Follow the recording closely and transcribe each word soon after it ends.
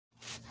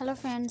Hello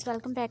friends,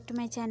 welcome back to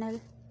my channel.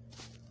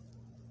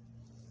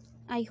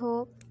 I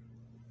hope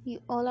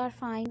you all are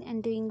fine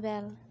and doing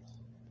well.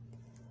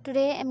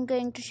 Today I'm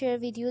going to share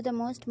with you the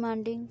most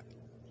demanding,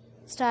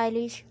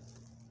 stylish,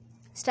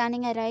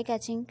 stunning and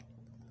eye-catching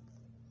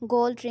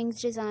gold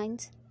rings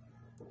designs.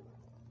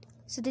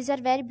 So these are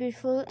very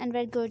beautiful and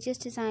very gorgeous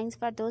designs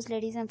for those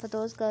ladies and for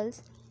those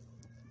girls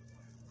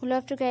who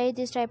love to carry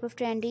this type of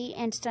trendy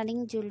and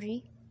stunning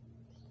jewelry.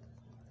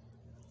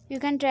 You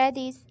can try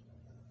these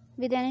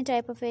with any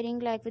type of wearing,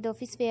 like with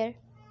office wear,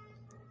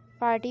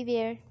 party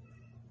wear,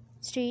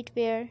 street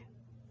wear,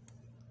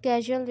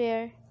 casual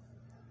wear,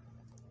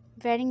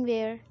 wedding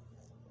wear,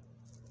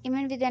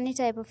 even with any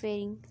type of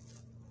wearing.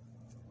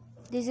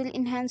 This will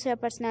enhance your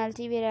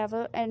personality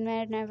wherever and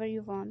whenever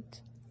you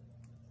want.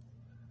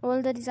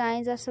 All the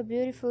designs are so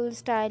beautiful,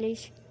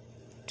 stylish,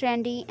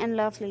 trendy and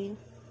lovely.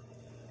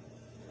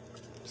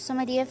 So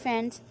my dear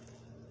friends,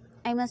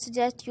 I must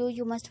suggest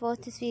you must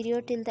watch this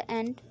video till the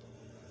end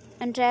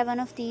and try one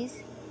of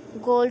these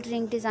gold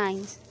ring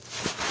designs.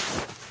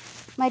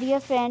 My dear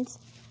friends,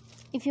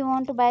 if you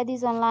want to buy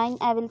these online,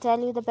 I will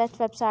tell you the best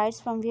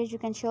websites from where you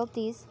can shop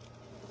these.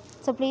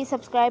 So please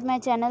subscribe my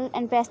channel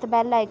and press the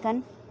bell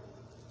icon.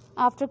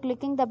 After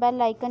clicking the bell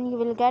icon, you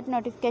will get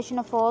notification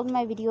of all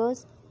my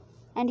videos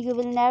and you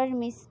will never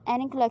miss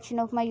any collection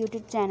of my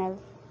YouTube channel.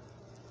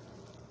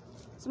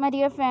 So my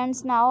dear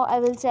friends, now I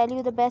will tell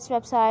you the best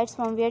websites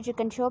from where you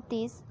can shop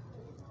these.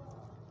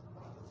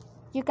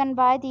 You can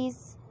buy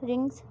these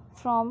rings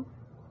from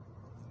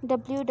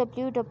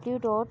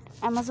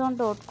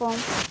www.amazon.com,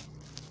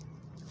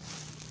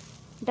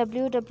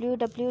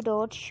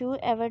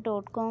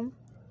 www.shoeever.com,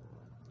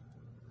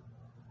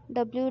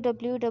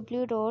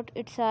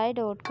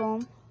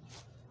 www.itsai.com,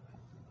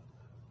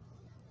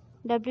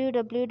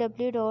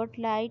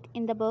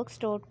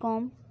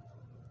 www.lightinthebox.com,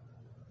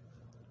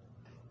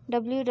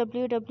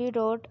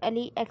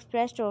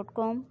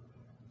 www.aliexpress.com,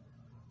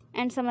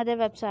 and some other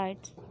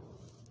websites.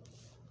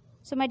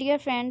 So my dear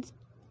friends,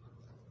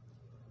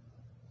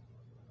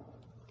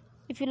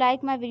 if you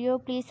like my video,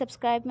 please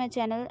subscribe my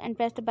channel and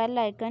press the bell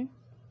icon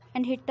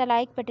and hit the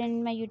like button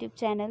in my YouTube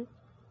channel.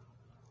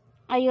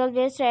 I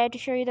always try to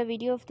show you the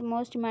video of the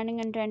most demanding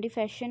and trendy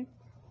fashion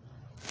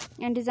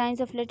and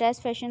designs of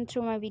latest fashion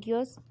through my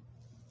videos.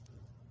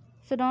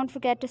 So don't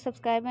forget to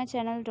subscribe my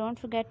channel, don't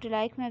forget to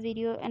like my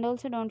video, and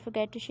also don't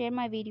forget to share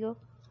my video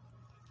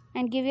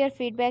and give your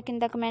feedback in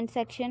the comment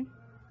section.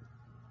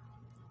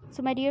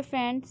 So my dear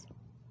friends,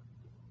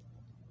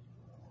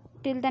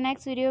 till the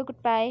next video,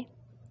 goodbye.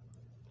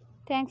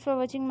 Thanks for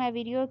watching my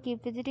video.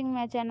 Keep visiting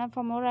my channel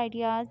for more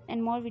ideas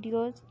and more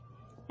videos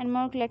and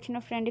more collection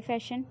of trendy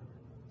fashion.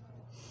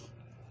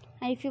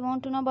 And if you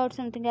want to know about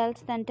something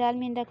else, then tell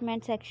me in the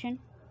comment section.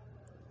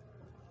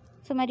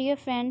 So my dear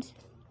friends,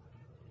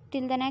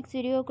 till the next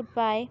video,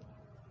 goodbye.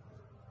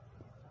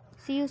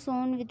 See you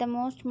soon with the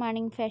most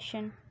demanding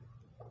fashion.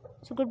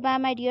 So goodbye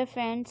my dear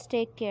friends,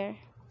 take care.